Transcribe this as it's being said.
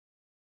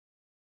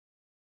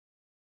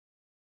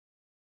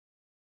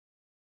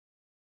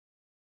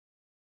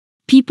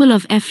People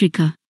of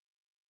Africa.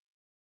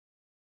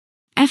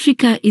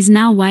 Africa is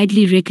now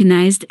widely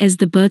recognized as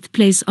the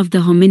birthplace of the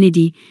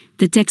Hominidae,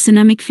 the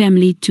taxonomic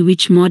family to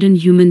which modern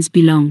humans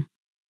belong.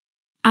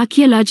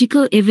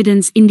 Archaeological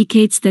evidence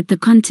indicates that the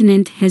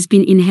continent has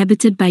been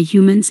inhabited by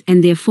humans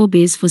and their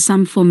forebears for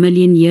some 4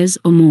 million years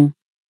or more.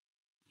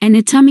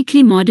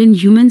 Anatomically, modern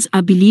humans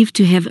are believed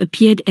to have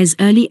appeared as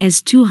early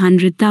as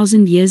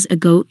 200,000 years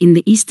ago in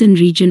the eastern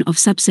region of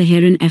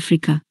sub-Saharan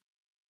Africa.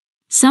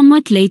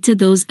 Somewhat later,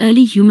 those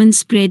early humans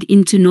spread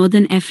into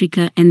northern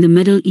Africa and the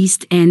Middle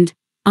East and,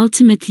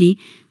 ultimately,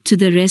 to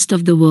the rest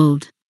of the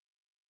world.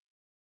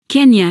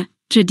 Kenya,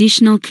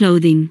 traditional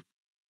clothing.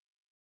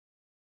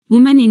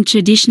 Women in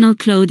traditional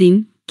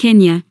clothing,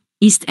 Kenya,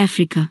 East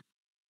Africa.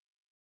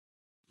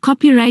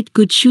 Copyright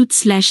good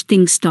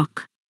shoot/thing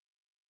stock.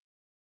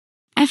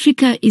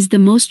 Africa is the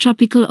most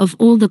tropical of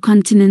all the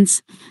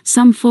continents.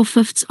 Some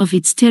 4/5 of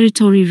its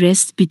territory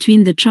rests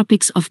between the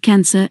tropics of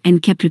Cancer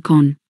and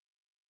Capricorn.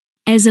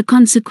 As a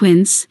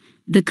consequence,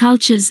 the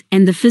cultures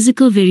and the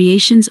physical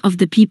variations of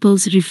the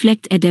peoples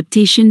reflect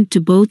adaptation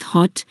to both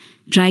hot,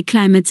 dry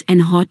climates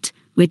and hot,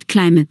 wet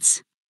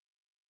climates.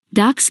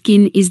 Dark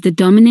skin is the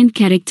dominant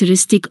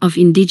characteristic of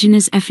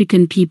indigenous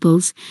African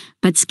peoples,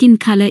 but skin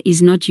color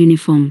is not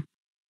uniform.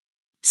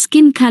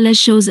 Skin color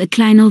shows a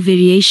clinal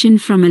variation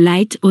from a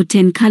light or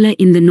tan color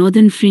in the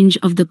northern fringe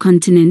of the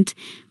continent,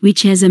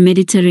 which has a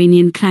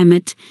Mediterranean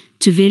climate,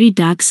 to very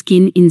dark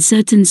skin in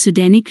certain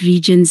Sudanic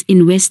regions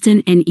in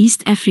Western and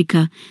East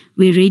Africa,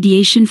 where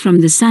radiation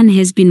from the sun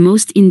has been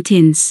most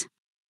intense.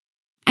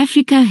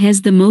 Africa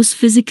has the most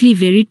physically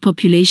varied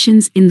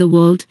populations in the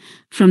world,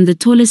 from the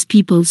tallest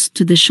peoples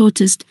to the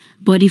shortest.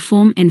 Body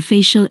form and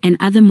facial and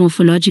other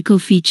morphological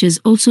features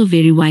also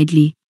vary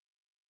widely.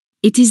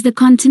 It is the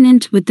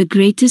continent with the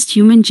greatest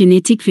human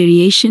genetic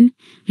variation,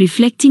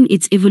 reflecting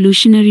its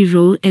evolutionary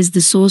role as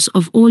the source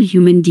of all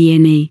human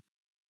DNA.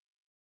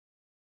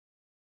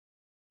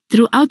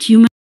 Throughout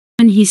human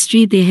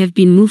history, there have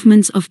been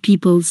movements of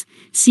peoples.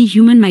 See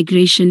human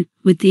migration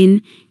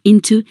within,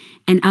 into,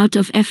 and out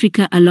of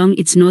Africa along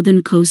its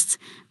northern coasts,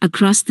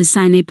 across the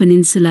Sinai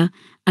Peninsula,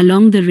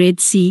 along the Red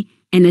Sea,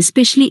 and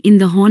especially in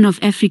the Horn of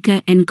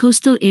Africa and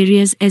coastal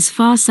areas as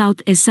far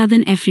south as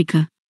southern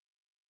Africa.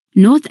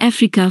 North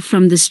Africa,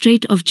 from the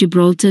Strait of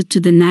Gibraltar to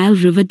the Nile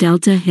River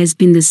Delta, has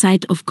been the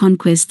site of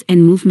conquest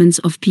and movements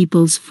of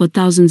peoples for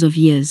thousands of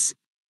years.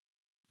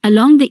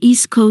 Along the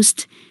East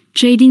Coast,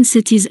 trading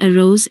cities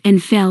arose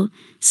and fell,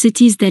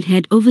 cities that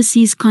had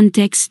overseas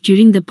contacts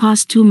during the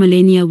past 2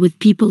 millennia with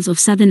peoples of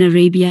southern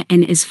Arabia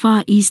and as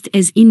far east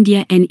as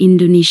India and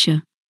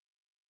Indonesia.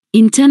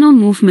 Internal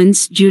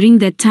movements during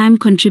that time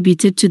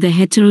contributed to the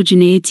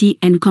heterogeneity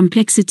and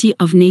complexity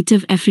of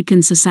native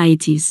African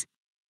societies.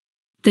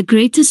 The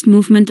greatest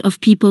movement of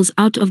peoples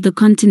out of the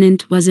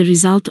continent was a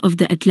result of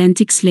the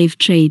Atlantic slave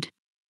trade.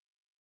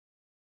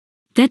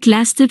 That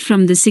lasted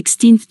from the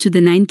 16th to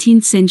the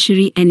 19th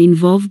century and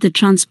involved the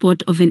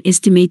transport of an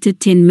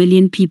estimated 10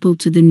 million people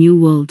to the New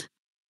World.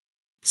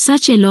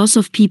 Such a loss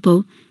of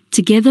people,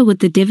 together with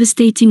the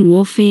devastating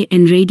warfare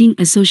and raiding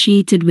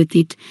associated with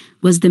it,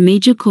 was the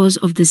major cause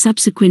of the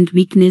subsequent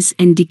weakness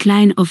and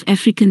decline of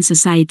African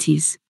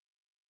societies.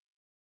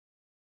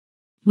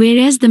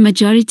 Whereas the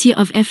majority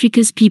of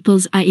Africa's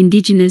peoples are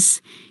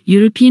indigenous,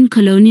 European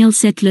colonial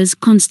settlers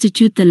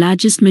constitute the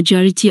largest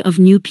majority of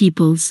new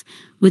peoples,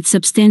 with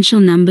substantial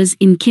numbers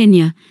in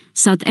Kenya,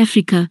 South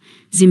Africa,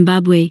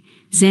 Zimbabwe,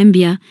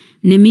 Zambia,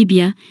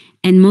 Namibia,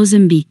 and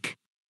Mozambique.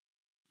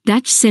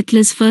 Dutch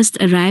settlers first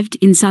arrived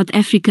in South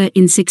Africa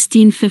in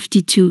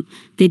 1652.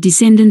 Their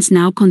descendants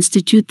now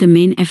constitute the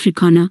main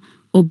Afrikaner,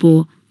 or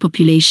Boer,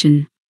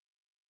 population.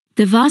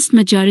 The vast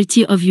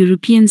majority of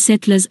European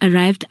settlers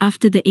arrived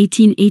after the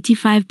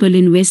 1885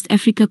 Berlin West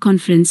Africa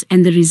Conference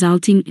and the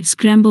resulting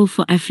scramble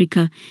for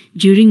Africa,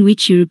 during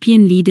which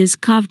European leaders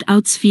carved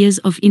out spheres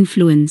of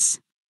influence.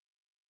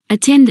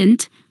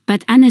 Attendant,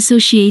 but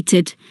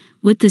unassociated,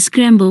 with the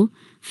scramble,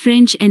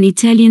 French and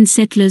Italian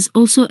settlers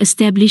also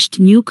established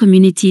new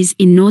communities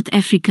in North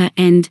Africa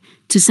and,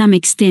 to some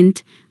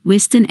extent,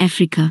 Western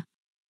Africa.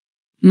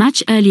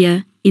 Much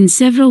earlier, in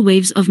several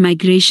waves of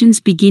migrations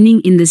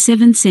beginning in the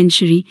 7th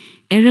century,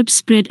 Arabs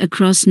spread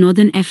across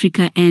northern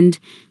Africa and,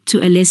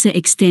 to a lesser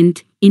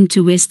extent,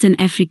 into Western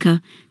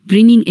Africa,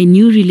 bringing a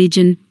new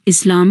religion,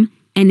 Islam,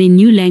 and a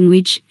new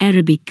language,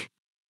 Arabic.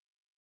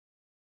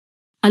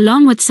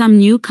 Along with some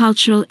new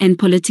cultural and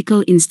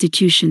political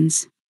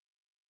institutions.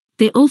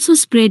 They also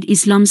spread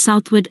Islam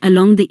southward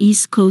along the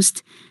East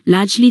Coast,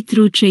 largely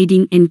through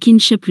trading and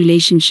kinship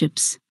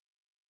relationships.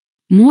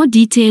 More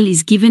detail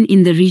is given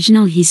in the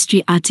regional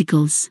history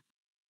articles.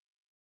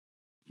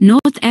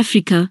 North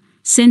Africa,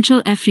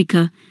 Central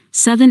Africa,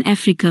 Southern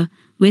Africa,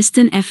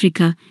 Western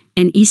Africa,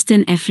 and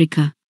Eastern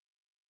Africa.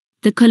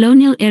 The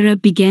colonial era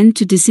began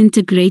to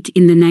disintegrate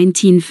in the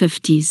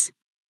 1950s.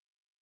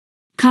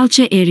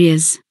 Culture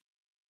areas.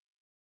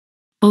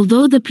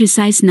 Although the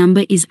precise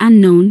number is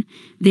unknown,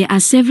 there are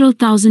several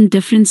thousand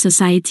different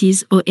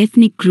societies or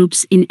ethnic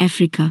groups in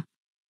Africa.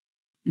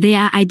 They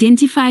are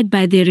identified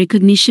by their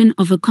recognition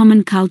of a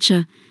common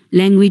culture,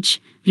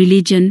 language,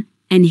 religion,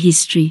 and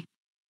history.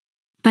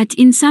 But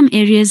in some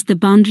areas the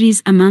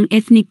boundaries among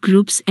ethnic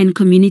groups and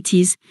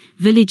communities,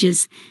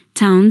 villages,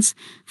 towns,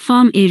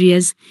 farm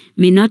areas,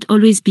 may not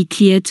always be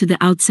clear to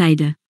the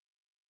outsider.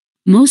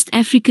 Most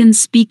Africans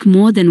speak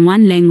more than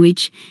one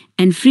language,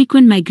 and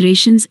frequent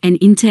migrations and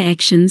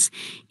interactions,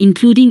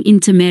 including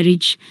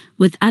intermarriage,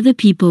 with other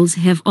peoples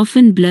have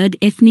often blurred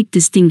ethnic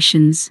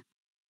distinctions.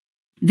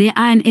 There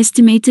are an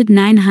estimated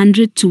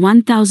 900 to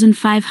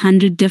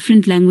 1,500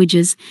 different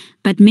languages,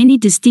 but many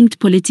distinct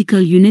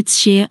political units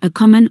share a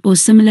common or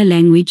similar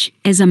language,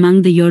 as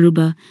among the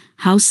Yoruba,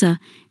 Hausa,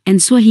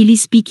 and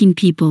Swahili-speaking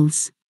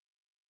peoples.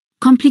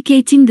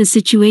 Complicating the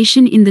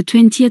situation in the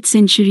 20th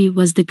century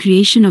was the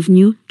creation of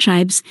new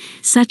tribes,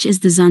 such as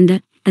the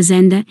Zonda,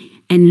 Azanda,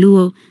 and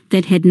Luo,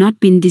 that had not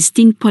been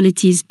distinct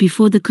polities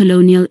before the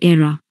colonial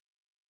era.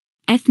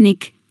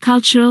 Ethnic,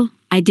 cultural,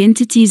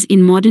 identities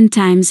in modern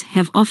times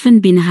have often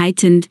been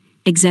heightened,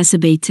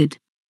 exacerbated,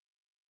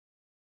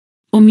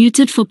 or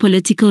muted for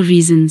political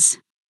reasons.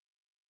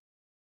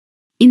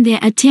 In their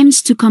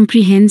attempts to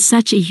comprehend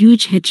such a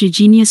huge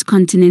heterogeneous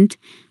continent,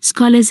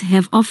 scholars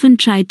have often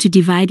tried to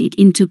divide it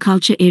into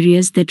culture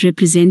areas that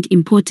represent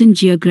important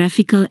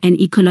geographical and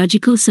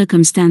ecological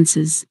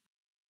circumstances.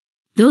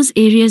 Those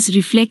areas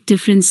reflect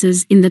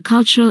differences in the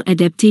cultural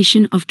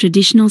adaptation of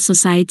traditional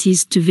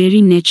societies to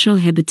varying natural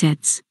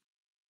habitats.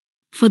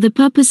 For the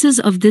purposes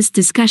of this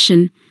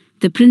discussion,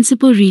 the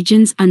principal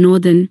regions are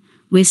Northern,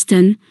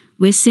 Western,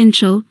 West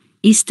Central,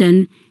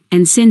 Eastern,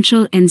 and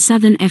Central and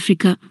Southern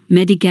Africa.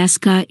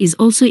 Madagascar is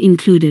also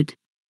included.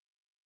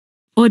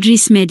 Audrey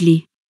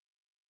Smedley.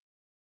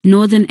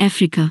 Northern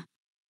Africa.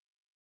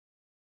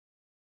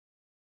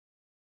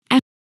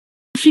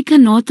 Africa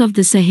north of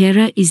the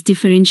Sahara is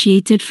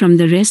differentiated from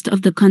the rest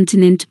of the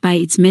continent by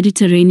its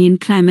Mediterranean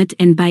climate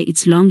and by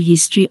its long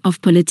history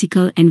of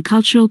political and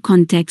cultural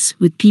contacts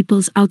with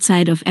peoples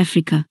outside of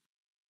Africa.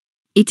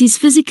 It is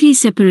physically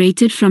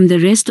separated from the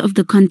rest of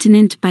the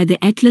continent by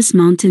the Atlas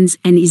Mountains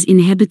and is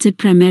inhabited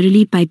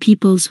primarily by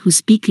peoples who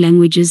speak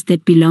languages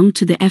that belong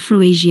to the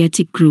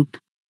Afroasiatic group.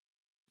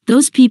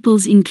 Those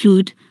peoples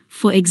include,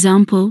 for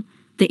example,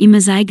 the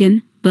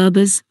Amazigh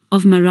Berbers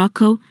of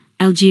Morocco,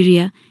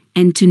 Algeria,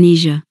 and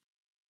Tunisia.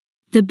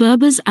 The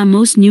Berbers are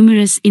most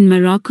numerous in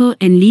Morocco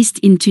and least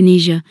in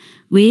Tunisia,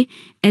 where,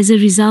 as a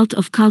result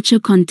of culture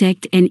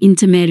contact and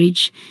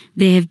intermarriage,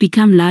 they have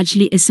become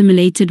largely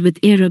assimilated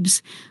with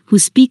Arabs, who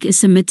speak a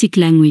Semitic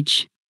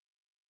language.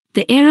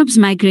 The Arabs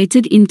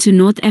migrated into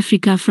North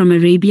Africa from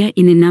Arabia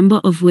in a number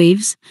of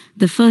waves.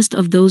 The first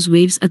of those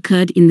waves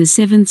occurred in the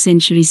 7th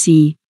century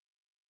CE.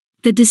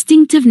 The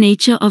distinctive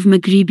nature of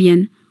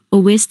Maghrebian,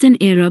 or Western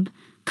Arab,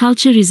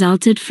 culture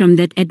resulted from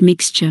that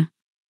admixture.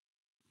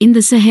 In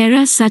the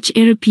Sahara, such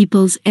Arab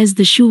peoples as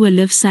the Shuwa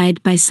live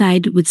side by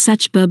side with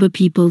such Berber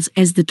peoples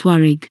as the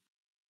Tuareg.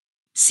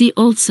 See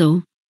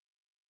also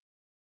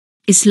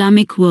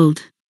Islamic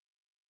world.